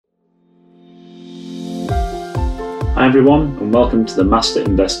Hi everyone, and welcome to the Master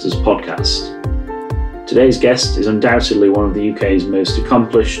Investors podcast. Today's guest is undoubtedly one of the UK's most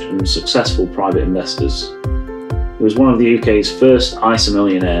accomplished and successful private investors. He was one of the UK's first ISA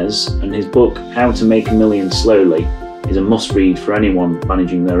millionaires, and his book, How to Make a Million Slowly, is a must-read for anyone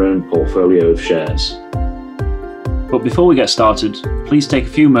managing their own portfolio of shares. But before we get started, please take a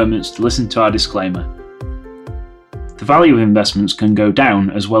few moments to listen to our disclaimer. The value of investments can go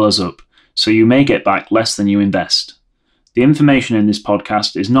down as well as up, so you may get back less than you invest. The information in this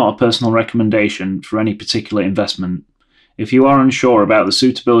podcast is not a personal recommendation for any particular investment. If you are unsure about the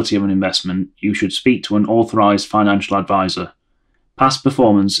suitability of an investment, you should speak to an authorised financial advisor. Past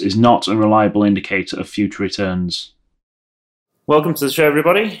performance is not a reliable indicator of future returns. Welcome to the show,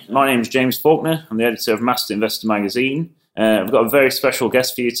 everybody. My name is James Faulkner. I'm the editor of Master Investor magazine. I've got a very special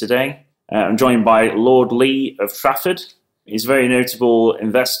guest for you today. I'm joined by Lord Lee of Trafford. He's a very notable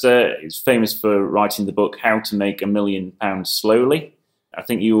investor. He's famous for writing the book How to Make a Million Pounds Slowly. I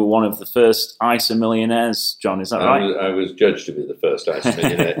think you were one of the first ISA millionaires, John, is that right? I was judged to be the first ISA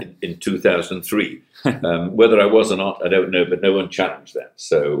millionaire in 2003. Whether I was or not, I don't know, but no one challenged that.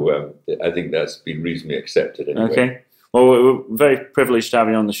 So I think that's been reasonably accepted anyway. Okay. Well, we're very privileged to have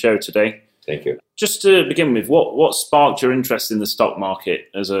you on the show today. Thank you. Just to begin with, what sparked your interest in the stock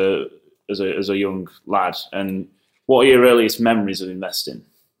market as a young lad, and what are your earliest memories of investing?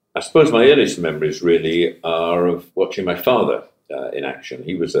 I suppose my earliest memories really are of watching my father in action.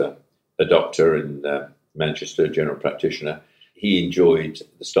 He was a doctor in Manchester, general practitioner. He enjoyed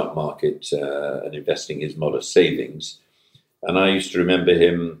the stock market and investing his modest savings. And I used to remember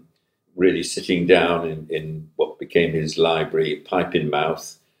him really sitting down in what became his library, pipe in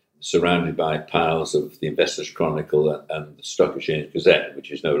mouth, surrounded by piles of the Investors Chronicle and the Stock Exchange Gazette,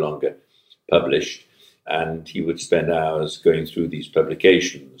 which is no longer published. And he would spend hours going through these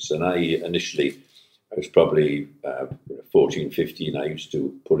publications. And I was probably 14, 15. I used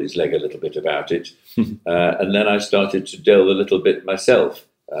to pull his leg a little bit about it. And then I started to delve a little bit myself.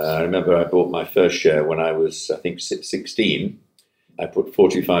 I remember I bought my first share when I was, I think, 16. I put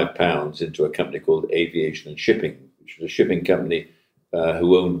 £45 into a company called Aviation and Shipping, which was a shipping company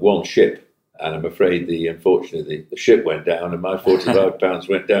who owned one ship. And I'm afraid, unfortunately, the ship went down, and my £45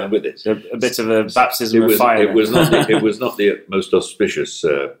 went down with it. So a bit of a baptism of fire. It was not the most auspicious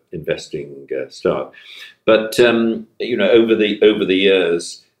investing start. But over the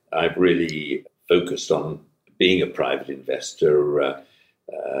years, I've really focused on being a private investor.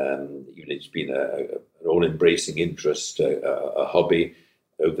 It's been an all-embracing interest, a hobby.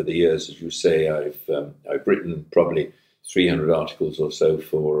 Over the years, as you say, I've written probably 300 articles or so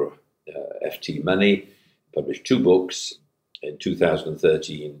for FT Money, published 2 books. In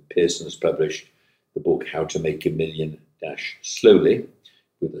 2013, Pearson's published the book How to Make a Million Slowly,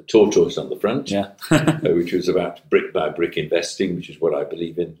 with a tortoise on the front, which was about brick by brick investing, which is what I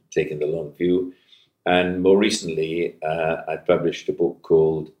believe in, taking the long view. And more recently, I published a book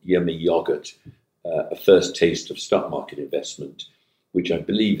called Yummy Yogurt, A First Taste of Stock Market Investment, which I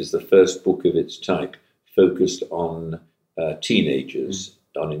believe is the first book of its type focused on teenagers,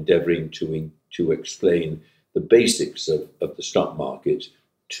 on endeavouring to explain the basics of the stock market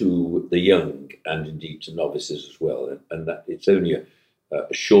to the young and indeed to novices as well. And that it's only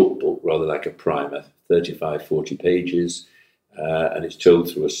a short book, rather like a primer, 35, 40 pages, and it's told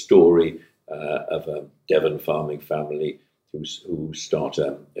through a story of a Devon farming family who start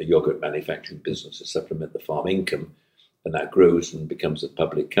a yogurt manufacturing business to supplement the farm income, and that grows and becomes a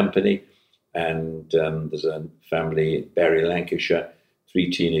public company. And there's a family in Bury, Lancashire, 3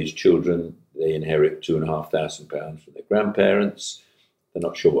 teenage children. They inherit £2,500 from their grandparents. They're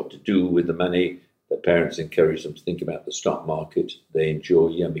not sure what to do with the money. Their parents encourage them to think about the stock market. They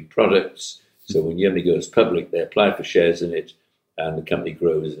enjoy Yummy products. So when Yummy goes public, they apply for shares in it, and the company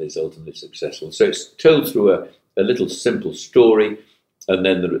grows and is ultimately successful. So it's told through a little simple story, and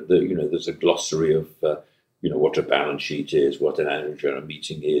then there's a glossary of what a balance sheet is, what an annual general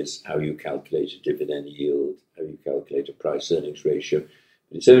meeting is, how you calculate a dividend yield, how you calculate a price-earnings ratio.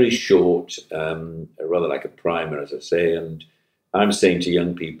 But it's only short, rather like a primer, as I say. And I'm saying to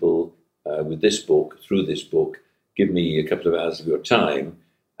young people with this book, through this book, give me a couple of hours of your time,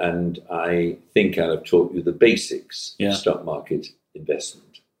 and I think I'll have taught you the basics of stock market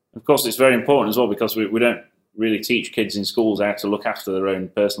investment. Of course, it's very important as well, because we don't really teach kids in schools how to look after their own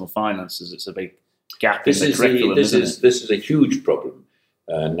personal finances. It's a big gap in the curriculum, isn't it? This is a huge problem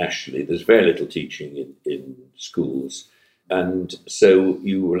nationally. There's very little teaching in schools. And so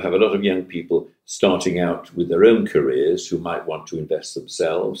you will have a lot of young people starting out with their own careers who might want to invest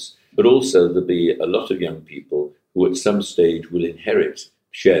themselves, but also there'll be a lot of young people who at some stage will inherit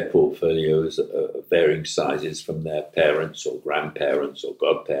share portfolios of varying sizes from their parents or grandparents or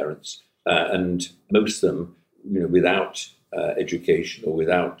godparents, and most of them, without education or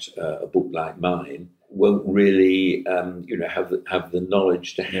without a book like mine, won't really, have the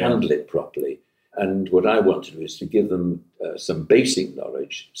knowledge to handle it properly. And what I want to do is to give them some basic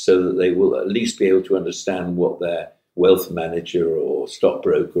knowledge so that they will at least be able to understand what their wealth manager or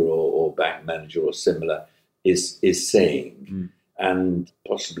stockbroker or bank manager or similar is saying, and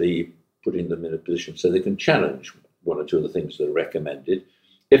possibly putting them in a position so they can challenge one or two of the things that are recommended.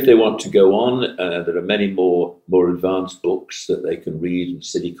 If they want to go on, there are many more advanced books that they can read and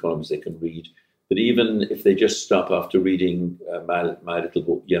city columns they can read. But even if they just stop after reading my little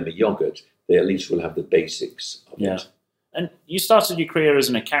book, Yummy Yogurt, they at least will have the basics of it. And you started your career as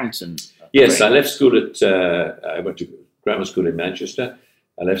an accountant? Yes, I left school I went to grammar school in Manchester.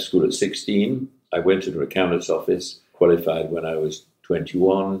 I left school at 16. I went to an accountant's office, qualified when I was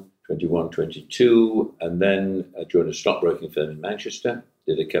 21, 22, and then I joined a stockbroking firm in Manchester,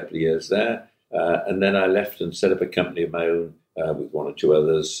 did a couple of years there. And then I left and set up a company of my own with one or two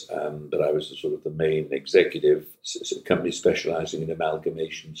others, but I was sort of the main executive, a company specialising in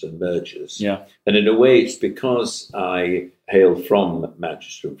amalgamations and mergers. Yeah. And in a way, it's because I hail from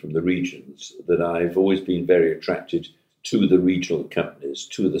Manchester and from the regions that I've always been very attracted to the regional companies,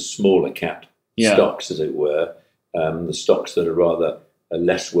 to the smaller cap stocks, as it were, the stocks that are rather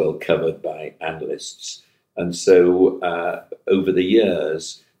less well covered by analysts. And so over the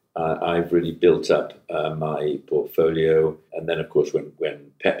years, I've really built up my portfolio. And then, of course,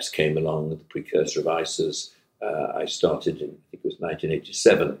 when PEPs came along, the precursor of ISAs, I started in, I think it was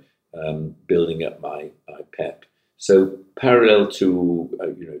 1987, building up my PEP. So parallel to,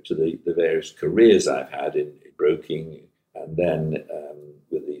 to the various careers I've had in broking, and then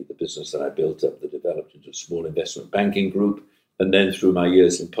with the business that I built up that developed into a small investment banking group, and then through my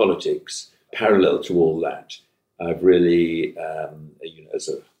years in politics, parallel to all that, I've really, as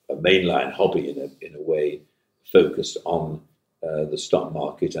a mainline hobby in a way, focused on the stock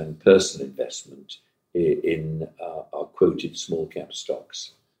market and personal investment in our quoted small cap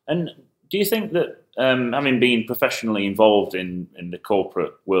stocks. And do you think that, having been professionally involved in the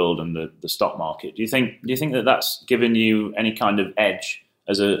corporate world and the stock market, do you think that that's given you any kind of edge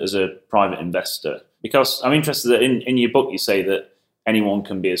as a private investor? Because I'm interested that in your book you say that anyone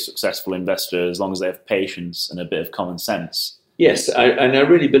can be a successful investor as long as they have patience and a bit of common sense. Yes, and I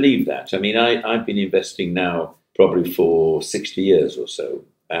really believe that. I mean, I've been investing now probably for 60 years or so.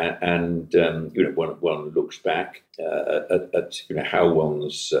 And one looks back at how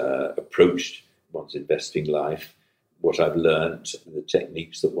one's approached one's investing life, what I've learned, the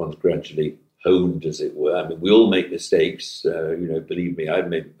techniques that one's gradually honed, as it were. I mean, we all make mistakes. Believe me, I've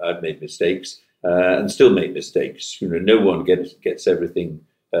made mistakes and still make mistakes. No one gets everything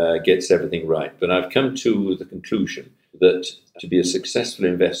right. But I've come to the conclusion that to be a successful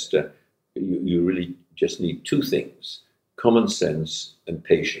investor, you really just need two things: common sense and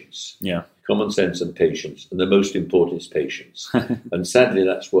patience. Yeah. Common sense and patience. And the most important is patience. And sadly,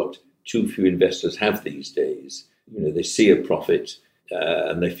 that's what too few investors have these days. They see a profit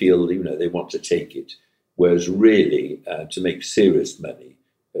and they feel, they want to take it. Whereas really, to make serious money,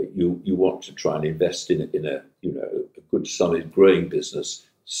 you want to try and invest in a good, solid, growing business,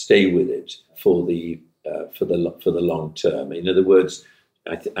 stay with it for the long term. In other words,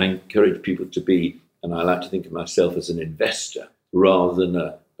 I encourage people to be, and I like to think of myself as an investor rather than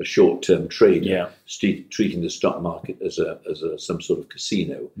a short-term trader, treating the stock market as some sort of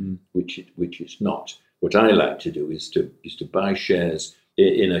casino, which it's not. What I like to do is to buy shares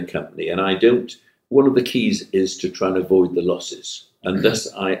in a company, and one of the keys is to try and avoid the losses. And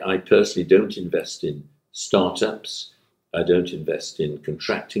thus, I personally don't invest in startups. I don't invest in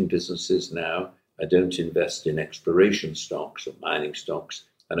contracting businesses now. I don't invest in exploration stocks or mining stocks.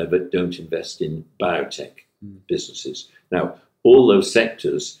 And I don't invest in biotech businesses. Now, all those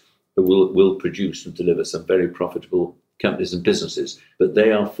sectors will produce and deliver some very profitable companies and businesses, but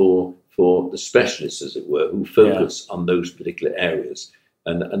they are for the specialists, as it were, who focus on those particular areas.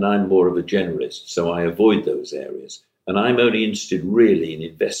 And I'm more of a generalist, so I avoid those areas. And I'm only interested really in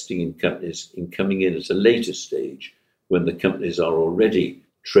investing in companies, in coming in at a later stage when the companies are already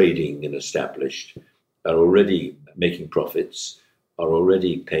trading and established, are already making profits, are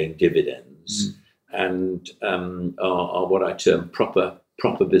already paying dividends, and are what I term proper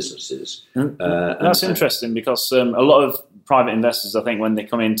businesses. That's interesting because a lot of private investors, I think, when they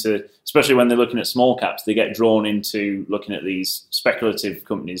come into, especially when they're looking at small caps, they get drawn into looking at these speculative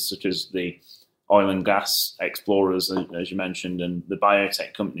companies such as the oil and gas explorers, as you mentioned, and the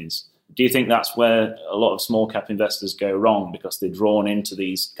biotech companies. Do you think that's where a lot of small cap investors go wrong, because they're drawn into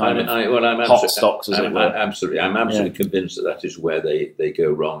these kind of hot stocks, as it were? I'm absolutely convinced that is where they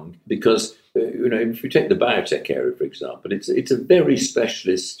go wrong, because if you take the biotech area, for example, it's a very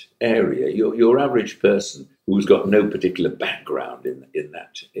specialist area. Your average person who's got no particular background in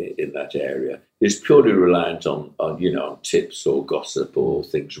that area is purely reliant on tips or gossip or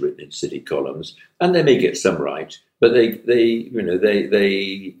things written in city columns, and they may get some right, but they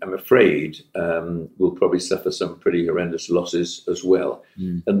I'm afraid will probably suffer some pretty horrendous losses as well.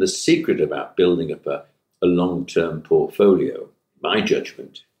 And the secret about building up a long-term portfolio, my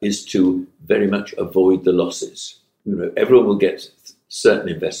judgment, is to very much avoid the losses. Everyone will get certain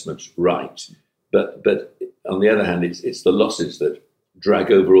investments right, but on the other hand, it's the losses that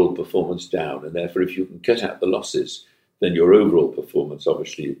drag overall performance down, and therefore, if you can cut out the losses, then your overall performance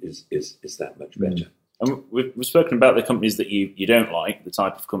obviously is that much better. And we've spoken about the companies that you don't like, the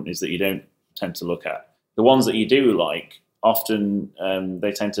type of companies that you don't tend to look at. The ones that you do like, often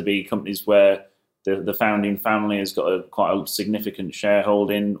they tend to be companies where the founding family has got quite a significant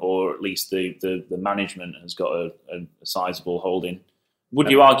shareholding, or at least the management has got a sizable holding. Would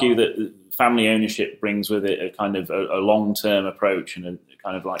you argue that family ownership brings with it a kind of a long-term approach and a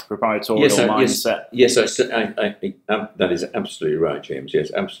kind of like proprietorial mindset? Yes, that is absolutely right, James.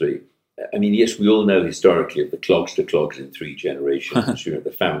 Yes, absolutely. I mean, yes, we all know historically of the clogs to clogs in 3 generations,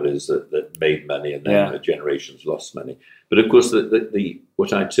 the families that made money and then the generations lost money. But of course, the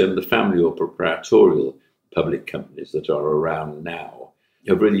what I term the family or proprietorial public companies that are around now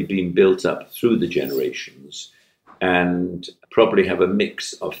have really been built up through the generations, and probably have a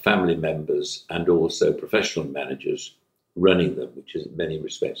mix of family members and also professional managers running them, which is in many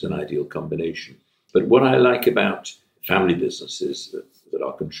respects an ideal combination. But what I like about family businesses that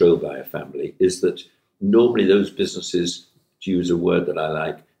are controlled by a family is that normally those businesses, to use a word that I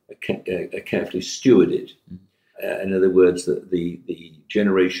like, are carefully stewarded. In other words, the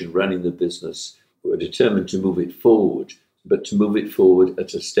generation running the business were determined to move it forward, but to move it forward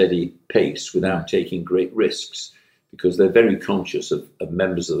at a steady pace without taking great risks, because they're very conscious of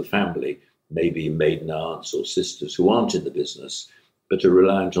members of the family, maybe maiden aunts or sisters who aren't in the business, but are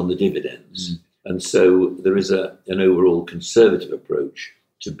reliant on the dividends. And so there is an overall conservative approach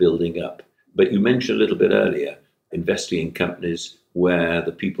to building up. But you mentioned a little bit earlier, investing in companies where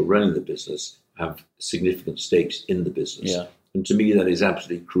the people running the business have significant stakes in the business. Yeah. And to me, that is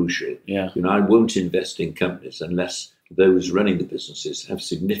absolutely crucial. Yeah. I won't invest in companies unless those running the businesses have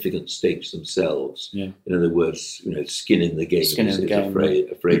significant stakes themselves. Yeah. In other words, skin in the game is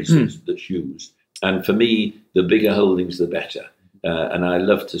a phrase that's used. And for me, the bigger holdings, the better. And I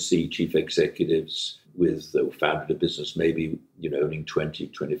love to see chief executives founded a business, maybe owning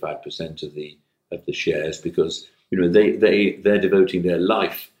 20-25% of the shares, because they're devoting their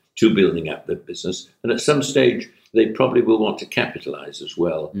life to building up their business, and at some stage they probably will want to capitalize as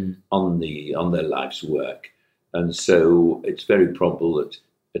well on their life's work. And so it's very probable that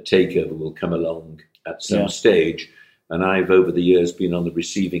a takeover will come along at some stage. And I've over the years been on the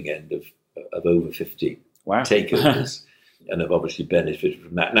receiving end of over 50 takeovers. And have obviously benefited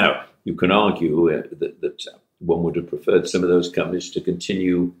from that. Now, you can argue that one would have preferred some of those companies to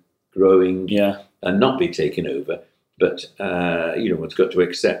continue growing and not be taken over. But, one's got to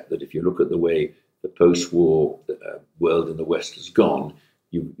accept that if you look at the way the post-war world in the West has gone,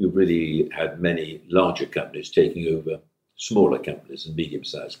 you've really had many larger companies taking over smaller companies and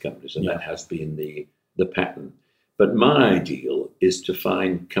medium-sized companies, and that has been the pattern. But my ideal is to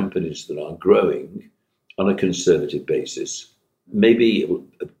find companies that are growing on a conservative basis. Maybe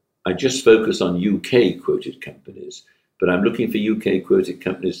I just focus on UK quoted companies, but I'm looking for UK quoted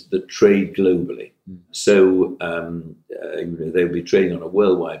companies that trade globally. So they'll be trading on a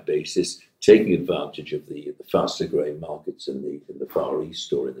worldwide basis, taking advantage of the faster growing markets in the Far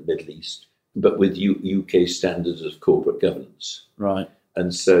East or in the Middle East, but with UK standards of corporate governance. Right.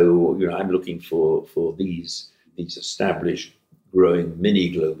 And so I'm looking for these established, growing mini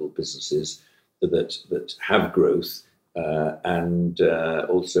global businesses that have growth and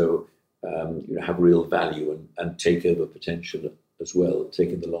also have real value and takeover potential as well,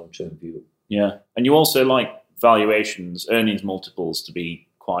 taking the long-term view. Yeah, and you also like valuations, earnings multiples to be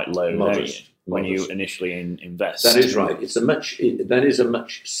quite low, modest, when you initially invest. That is right. That is a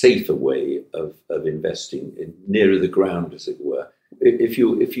much safer way of investing, nearer the ground, as it were. If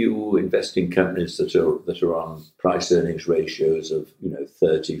you invest in companies that are on price earnings ratios of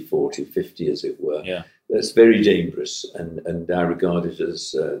 30, 40, 50, as it were, that's very dangerous. And I regard it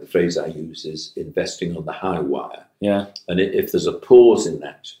as the phrase I use is investing on the high wire. Yeah. And if there's a pause in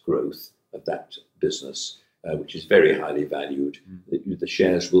that growth of that business, which is very highly valued, the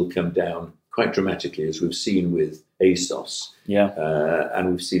shares will come down quite dramatically, as we've seen with ASOS.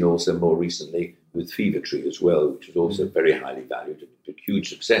 And we've seen also more recently with Fever-Tree as well, which is also very highly valued, a huge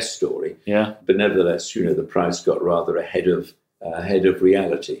success story. But nevertheless, the price got rather ahead of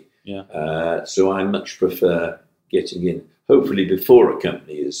reality. So I much prefer getting in, hopefully before a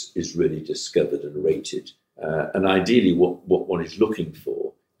company is really discovered and rated. And ideally, what one is looking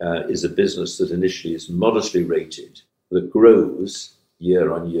for is a business that initially is modestly rated, that grows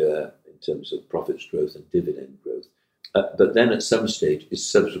year on year in terms of profits growth and dividend growth, but then at some stage is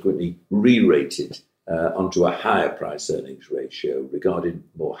subsequently re-rated onto a higher price-earnings ratio, regarded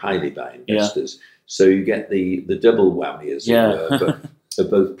more highly by investors. So you get the double whammy, as it were, of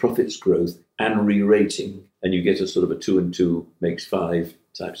both profits growth and re-rating, and you get a sort of a 2 and 2 makes 5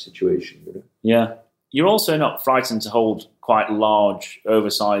 type situation. You're also not frightened to hold quite large,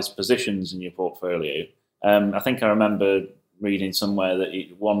 oversized positions in your portfolio. I think I remember reading somewhere that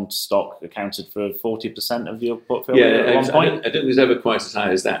one stock accounted for 40% of your portfolio at one point. I don't think it was ever quite as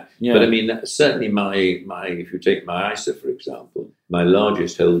high as that. But I mean, certainly my if you take my ISA, for example, my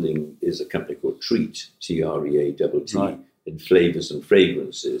largest holding is a company called Treat, TREATT, in flavours and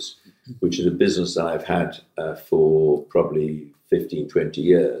fragrances, which is a business that I've had for probably 15, 20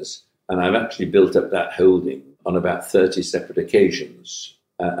 years. And I've actually built up that holding on about 30 separate occasions.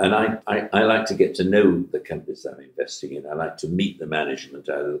 And I like to get to know the companies that I'm investing in. I like to meet the management,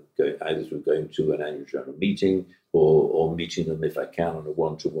 either through going to an annual general meeting or meeting them, if I can, on a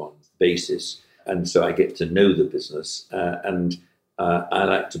one-to-one basis. And so I get to know the business. And I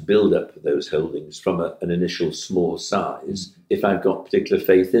like to build up those holdings from an initial small size if I've got particular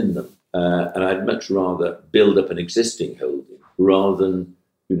faith in them. And I'd much rather build up an existing holding rather than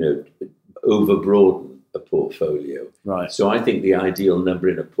over-broaden a portfolio. So I think the ideal number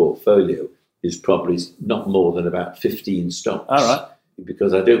in a portfolio is probably not more than about 15 stocks.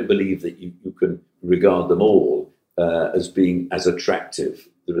 Because I don't believe that you can regard them all as being as attractive.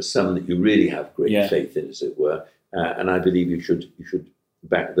 There are some that you really have great faith in, as it were, and I believe you should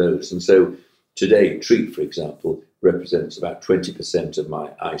back those. And so today, Treat, for example, represents about 20% of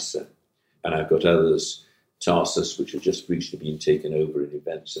my ISA, and I've got others. Tarsus, which has just recently been taken over in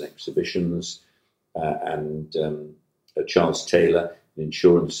events and exhibitions, and Charles Taylor in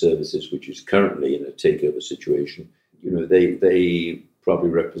insurance services, which is currently in a takeover situation. They probably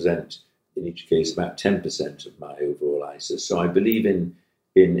represent, in each case, about 10% of my overall ISA. So I believe in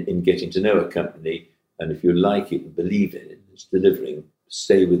getting to know a company, and if you like it and believe in it, it's delivering,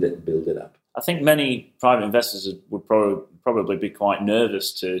 stay with it and build it up. I think many private investors would probably be quite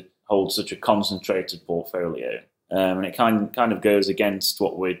nervous to hold such a concentrated portfolio, and it kind of goes against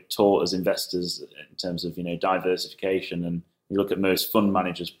what we're taught as investors in terms of diversification. And you look at most fund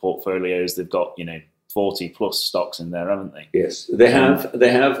managers' portfolios; they've got 40 plus stocks in there, haven't they? Yes, they have.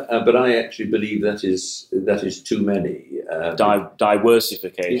 But I actually believe that is too many.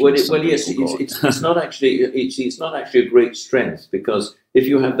 Diversification. Well, yes, it's not actually a great strength, because if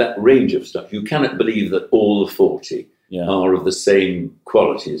you have that range of stuff, you cannot believe that all the 40 are of the same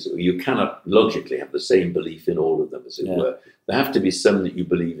qualities. You cannot logically have the same belief in all of them, as it were. There have to be some that you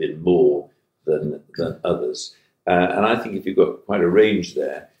believe in more than others. And I think if you've got quite a range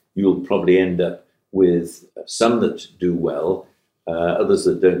there, you'll probably end up with some that do well, others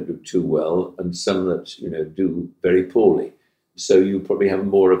that don't do too well, and some that do very poorly. So you probably have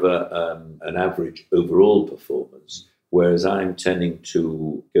more of an average overall performance, whereas I'm tending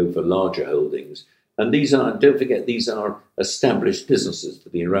to go for larger holdings. And don't forget, these are established businesses that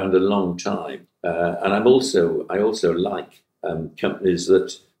have been around a long time. And I also like companies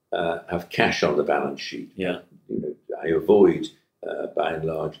that have cash on the balance sheet. I avoid, by and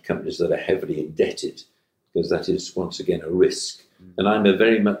large, companies that are heavily indebted, because that is, once again, a risk. And I'm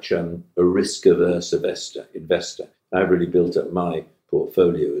very much a risk-averse investor. I've really built up my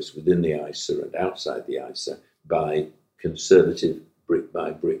portfolios within the ISA and outside the ISA by conservative,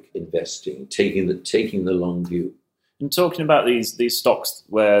 brick-by-brick investing, taking the long view. And talking about these stocks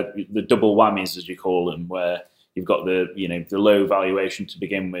where the double whammies, as you call them, where you've got the low valuation to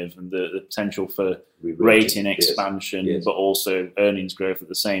begin with and the potential for rating expansion, but also earnings growth at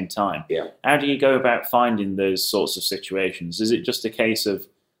the same time. How do you go about finding those sorts of situations? Is it just a case of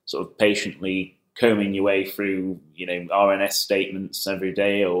sort of patiently combing your way through, RNS statements every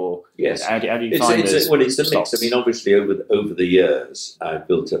day, or how do you find those? Well, it's a stocks? mix. I mean, obviously, over the years, I've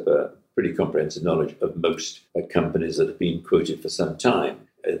built up a pretty comprehensive knowledge of most companies that have been quoted for some time.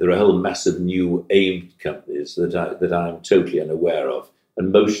 There are a whole mass of new AIM companies that I'm totally unaware of,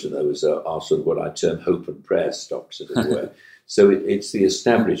 and most of those are sort of what I term hope and prayer stocks, as it were. So it's the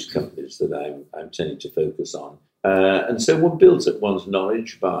established companies that I'm tending to focus on. And so one builds up one's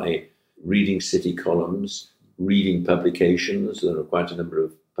knowledge by reading city columns, reading publications. There are quite a number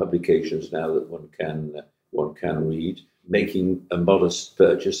of publications now that one can read, making a modest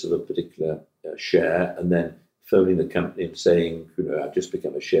purchase of a particular share, and then phoning the company and saying, I've just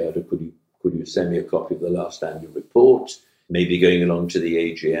become a shareholder. Could you send me a copy of the last annual report? Maybe going along to the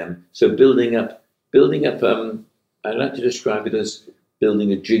AGM. So building up. I like to describe it as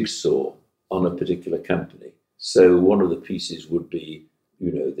building a jigsaw on a particular company. So one of the pieces would be,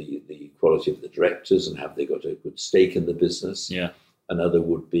 the quality of the directors and have they got a good stake in the business. Yeah. Another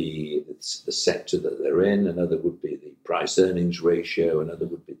would be the sector that they're in. Another would be the price-earnings ratio. Another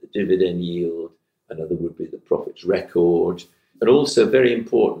would be the dividend yield. Another would be the profits record. And also, very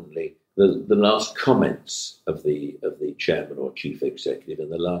importantly, the last comments of the chairman or chief executive in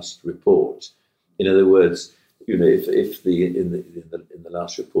the last report. In other words, if in the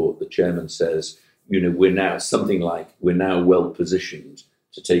last report the chairman says, we're now well positioned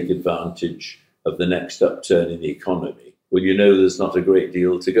to take advantage of the next upturn in the economy. Well, there's not a great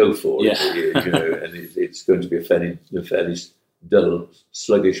deal to go for, yeah. And it's going to be a fairly dull,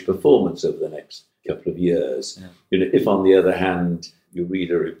 sluggish performance over the next couple of years. Yeah. If, on the other hand, you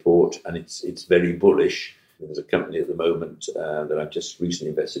read a report and it's very bullish. There's a company at the moment that I've just recently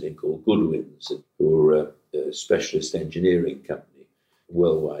invested in called Goodwins, who are a specialist engineering company,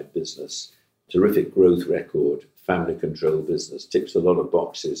 worldwide business, terrific growth record, family-controlled business, ticks a lot of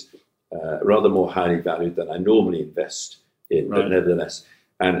boxes, rather more highly valued than I normally invest in, right. But nevertheless.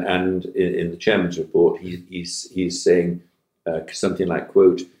 And in the chairman's report, he's saying something like,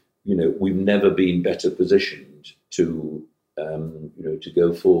 quote, we've never been better positioned to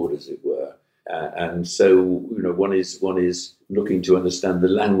go forward, as it were. And so, one is looking to understand the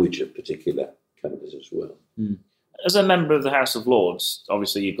language of particular companies as well. Mm. As a member of the House of Lords,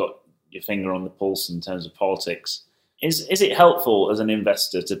 obviously you've got your finger on the pulse in terms of politics. Is it helpful as an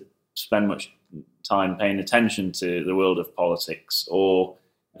investor to spend much time paying attention to the world of politics, or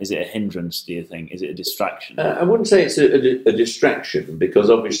is it a hindrance, do you think? Is it a distraction? I wouldn't say it's a distraction, because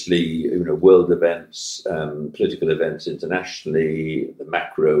obviously, world events, political events internationally, the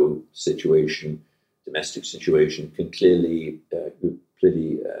macro situation, domestic situation can clearly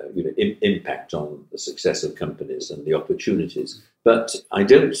impact on the success of companies and the opportunities. But I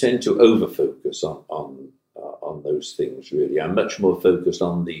don't tend to over-focus on those things, really. I'm much more focused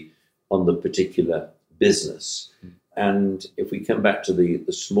on the particular business. And if we come back to the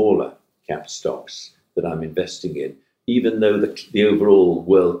smaller cap stocks that I'm investing in, even though the overall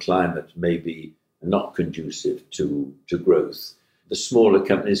world climate may be not conducive to growth, the smaller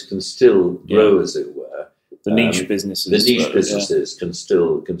companies can still grow, as it were. The niche businesses. The niche businesses can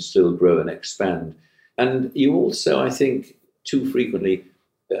still grow and expand. And you also, I think, too frequently,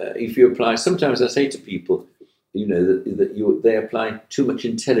 if you apply, sometimes I say to people, they apply too much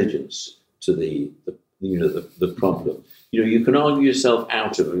intelligence to the problem. You can argue yourself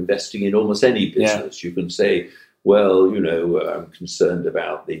out of investing in almost any business. Yeah. You can say, well, I'm concerned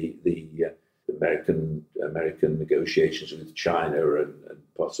about the American negotiations with China and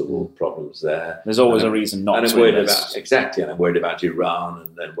possible problems there. There's always a reason not to invest. Exactly, and I'm worried about Iran,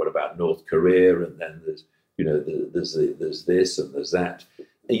 and then what about North Korea, and then there's there's this and there's that.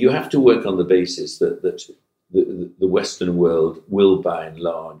 And you have to work on the basis that the Western world will, by and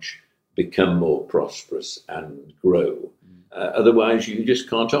large, become more prosperous and grow. Otherwise, you just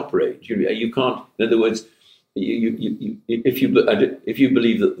can't operate. You can't. In other words, if you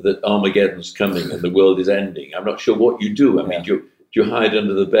believe that Armageddon's coming and the world is ending, I'm not sure what you do. I mean, do you hide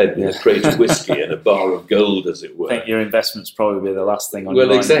under the bed with a crate of whiskey and a bar of gold, as it were? I think your investment's probably the last thing on your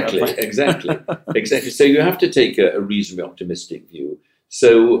mind. Exactly. So you have to take a reasonably optimistic view.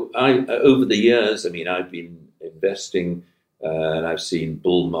 So over the years, I've been investing, and I've seen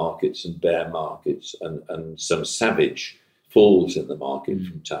bull markets and bear markets and some savage falls in the market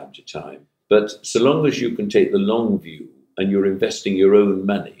from time to time. But so long as you can take the long view and you're investing your own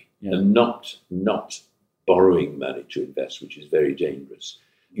money and not borrowing money to invest, which is very dangerous,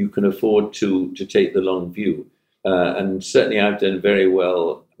 you can afford to take the long view. And certainly I've done very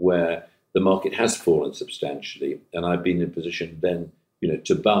well where the market has fallen substantially, and I've been in a position then,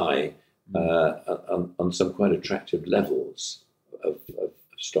 to buy on some quite attractive levels of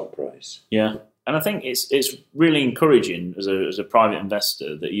stock price. Yeah. And I think it's really encouraging as a private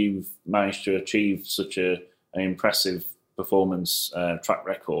investor that you've managed to achieve such an impressive performance track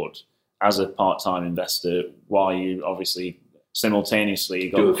record as a part-time investor, while you obviously simultaneously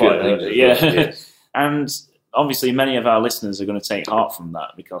got Yes. And obviously many of our listeners are going to take heart from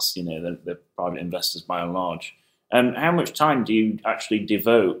that, because they're private investors by and large. How much time do you actually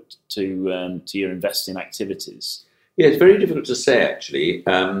devote to your investing activities? Yeah, it's very difficult to say, actually.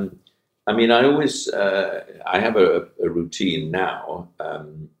 I mean, I always I have a routine now.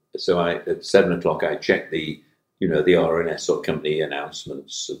 So at 7 o'clock I check the RNS or company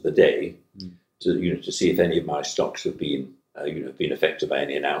announcements of the day to see if any of my stocks have been affected by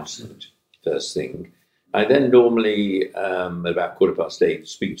any announcement. First thing, I then normally at about 8:15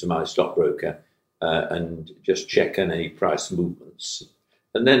 speak to my stockbroker and just check on any price movements,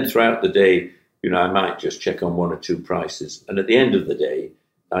 and then throughout the day, I might just check on one or two prices, and at the end of the day,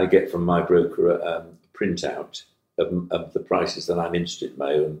 I get from my broker a printout of the prices that I'm interested in,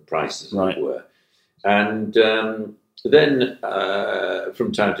 my own prices, as it were. And then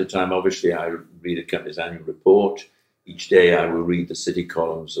from time to time, obviously, I read a company's annual report. Each day I will read the city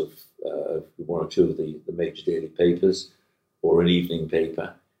columns of one or two of the major daily papers or an evening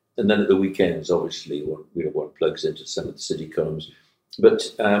paper. And then at the weekends, obviously, one plugs into some of the city columns. But,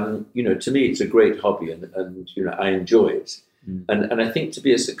 to me, it's a great hobby and I enjoy it. And I think to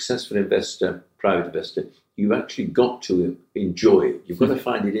be a successful investor, private investor, you've actually got to enjoy it. You've got to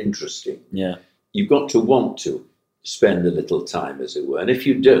find it interesting. Yeah. You've got to want to spend a little time, as it were. And if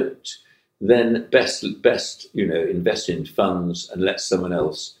you don't, then best invest in funds and let someone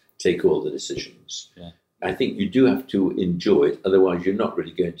else take all the decisions. Yeah. I think you do have to enjoy it, otherwise you're not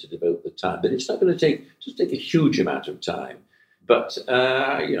really going to devote the time. But it's not going to take a huge amount of time. But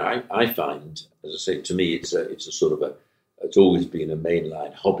I find, as I say, to me, it's a sort of it's always been a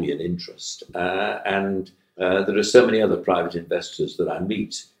mainline hobby and interest. And there are so many other private investors that I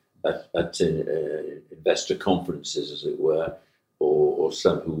meet at investor conferences, as it were, or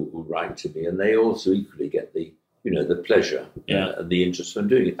some who write to me, and they also equally get the pleasure and the interest from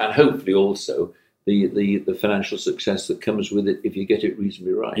doing it, and hopefully also the financial success that comes with it if you get it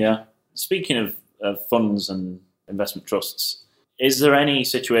reasonably right. Yeah. Speaking of funds and investment trusts, is there any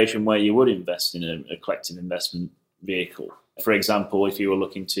situation where you would invest in a collective investment vehicle? For example, if you were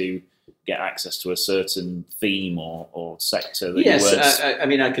looking to get access to a certain theme or sector that I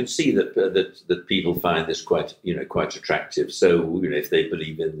mean, I can see that people find this quite attractive. So if they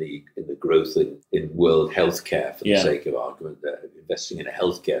believe in the growth in world healthcare, for the sake of argument, investing in a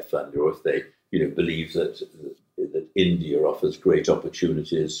healthcare fund, or if they believe that India offers great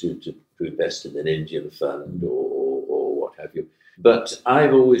opportunities to invest in an Indian fund or what have you. But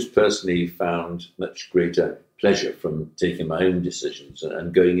I've always personally found much greater pleasure from taking my own decisions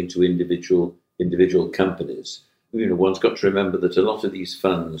and going into individual companies. One's got to remember that a lot of these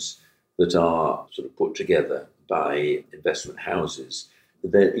funds that are sort of put together by investment houses,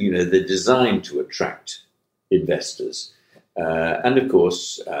 they're designed to attract investors. And of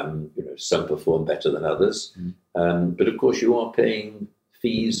course, some perform better than others. But of course, you are paying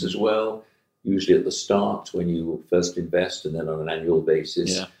fees as well, usually at the start when you first invest, and then on an annual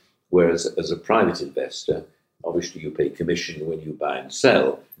basis. Yeah. Whereas as a private investor, obviously you pay commission when you buy and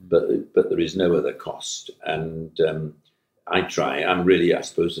sell, but there is no other cost. And I'm really, I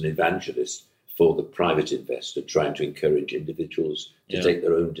suppose, an evangelist for the private investor, trying to encourage individuals to take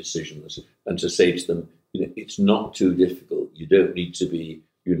their own decisions and to say to them, it's not too difficult. You don't need to be,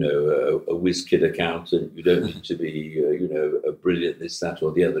 a whiz-kid accountant. You don't need to be, a brilliant this, that,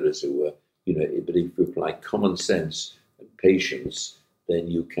 or the other, as it were. But if you apply common sense and patience, then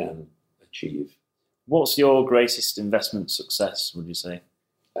you can achieve. What's your greatest investment success, would you say?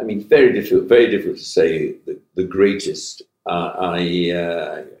 I mean, very difficult to say the greatest.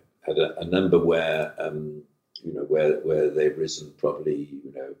 I had a number where, where they've risen probably,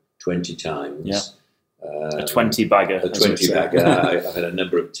 20 times. Yeah. A 20 bagger. A 20 bagger. I've had a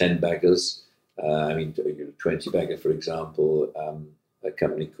number of 10 baggers. 20 bagger, for example, a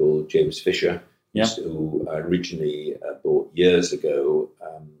company called James Fisher, who I originally bought years ago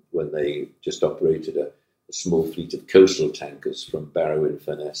when they just operated a small fleet of coastal tankers from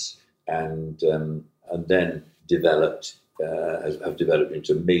Barrow-in-Furness, and then have developed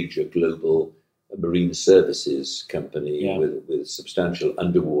into a major global marine services company with substantial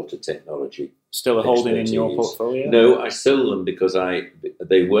underwater technology. Still a holding in your portfolio? No, I sold them because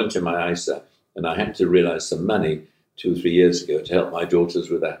they weren't in my ISA, and I had to realise some money 2 or 3 years ago to help my daughters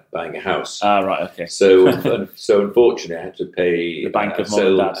with buying a house. Ah, right, okay. So unfortunately, I had to pay the bank of mum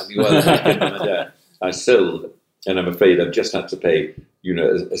and dad. The bank of mum and dad. I sold, and I'm afraid I've just had to pay,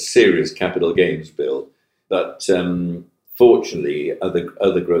 a serious capital gains bill. But fortunately,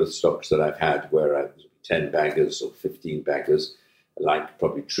 other growth stocks that I've had, where I 10 baggers or 15 baggers, like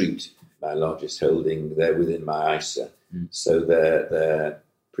probably Treat, my largest holding, they're within my ISA, so they're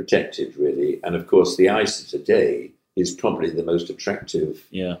protected really. And of course, the ISA today is probably the most attractive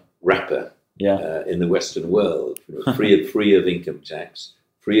wrapper in the Western world, free of income tax,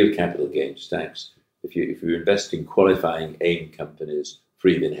 free of capital gains tax. If you invest in qualifying AIM companies,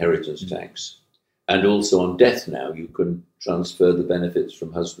 free of inheritance tax, and also on death now, you can transfer the benefits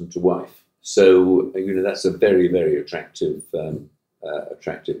from husband to wife. So that's a very, very attractive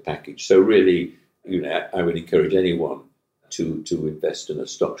package. So really, I would encourage anyone to invest in a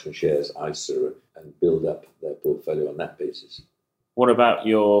stocks and shares ISA and build up their portfolio on that basis. What about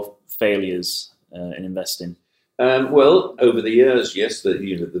your failures in investing? Well, over the years, yes,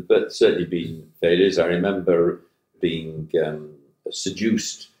 there's certainly been failures. I remember being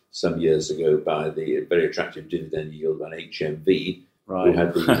seduced some years ago by the very attractive dividend yield on HMV, who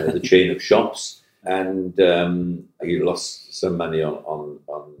had the chain of shops, and you lost some money on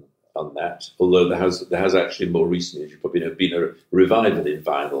that. Although there has actually more recently, as you probably know, been a revival in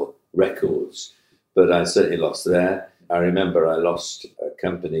vinyl records, but I certainly lost there. I remember I lost a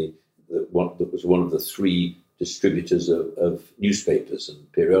company that was one of the three distributors of newspapers and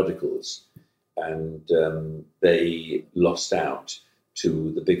periodicals, and they lost out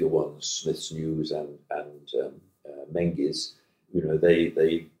to the bigger ones, Smith's News and Menzies.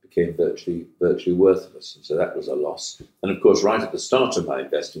 They became virtually worthless, and so that was a loss. And of course, right at the start of my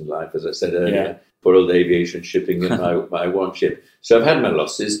investing life, as I said earlier, poor old aviation shipping and my one ship. So I've had my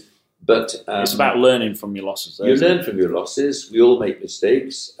losses, but it's about learning from your losses. You learn from your losses. We all make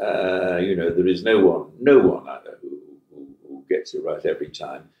mistakes. There is no one I know who gets it right every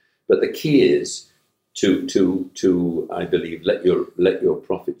time. But the key is to I believe let your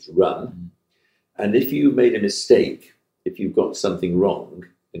profits run. And if you made a mistake, if you've got something wrong,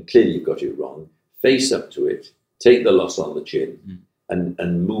 and clearly you've got it wrong, face up to it, take the loss on the chin,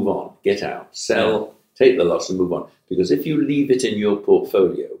 and move on. Get out, sell, take the loss and move on. Because if you leave it in your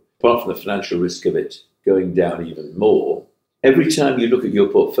portfolio, apart from the financial risk of it going down even more, every time you look at your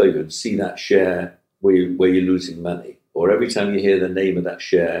portfolio and see that share where you're losing money, or every time you hear the name of that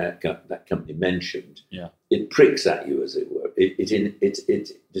share, that company mentioned, it pricks at you, as it were. It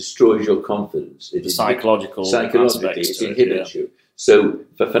destroys your confidence. Psychologically, it inhibits you. So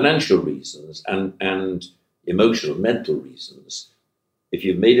for financial reasons and emotional, mental reasons, if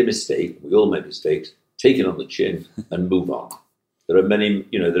you've made a mistake, we all make mistakes, take it on the chin and move on. There are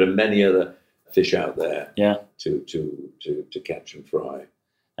many other fish out there to catch and fry.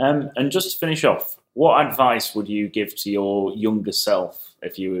 And just to finish off, what advice would you give to your younger self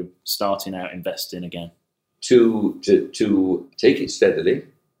if you were starting out investing again? To take it steadily,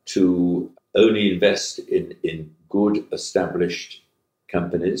 to only invest in good established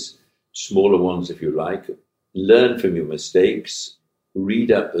companies, smaller ones if you like, learn from your mistakes,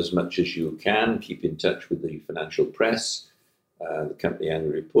 read up as much as you can, keep in touch with the financial press, the company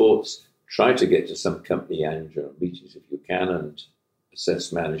annual reports, try to get to some company annual meetings if you can and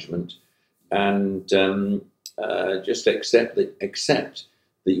assess management, and just accept that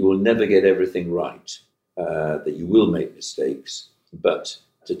you will never get everything right, that you will make mistakes, but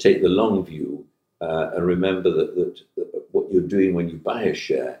to take the long view and remember that what you're doing when you buy a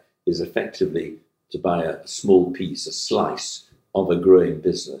share is effectively to buy a small piece, a slice of a growing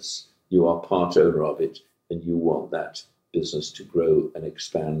business. You are part owner of it, and you want that business to grow and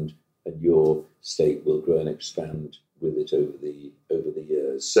expand, and your stake will grow and expand with it over the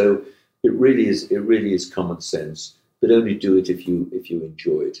years. So it really is common sense, but only do it if you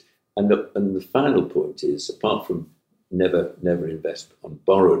enjoy it. And the final point is, apart from never invest on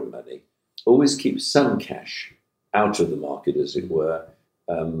borrowed money, always keep some cash out of the market, as it were.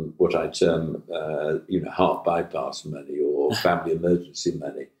 What I term, heart bypass money or family emergency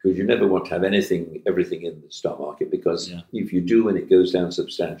money, because you never want to have everything in the stock market, because if you do and it goes down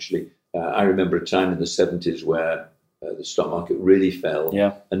substantially, I remember a time in the 70s where the stock market really fell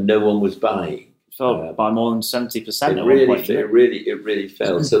and no one was buying. It fell by more than 70%. It really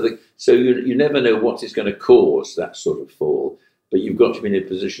fell. So you never know what is going to cause that sort of fall, but you've got to be in a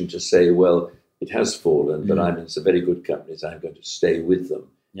position to say, well, it has fallen, but I'm in some very good companies. I'm going to stay with them.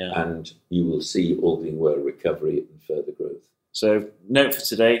 And you will see, all being well, recovery and further growth. So note for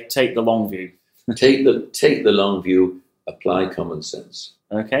today, take the long view. take the long view, apply common sense.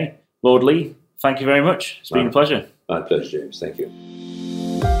 Okay. Lord Lee, thank you very much. It's been a pleasure. My pleasure, James. Thank you.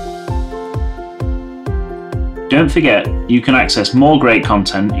 Don't forget, you can access more great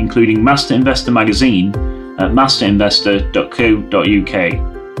content, including Master Investor magazine, at masterinvestor.co.uk.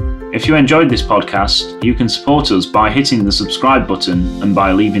 If you enjoyed this podcast, you can support us by hitting the subscribe button and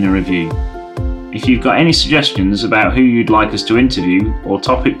by leaving a review. If you've got any suggestions about who you'd like us to interview or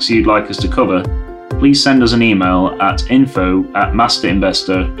topics you'd like us to cover, please send us an email at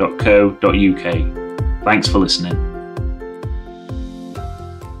info@masterinvestor.co.uk. Thanks for listening.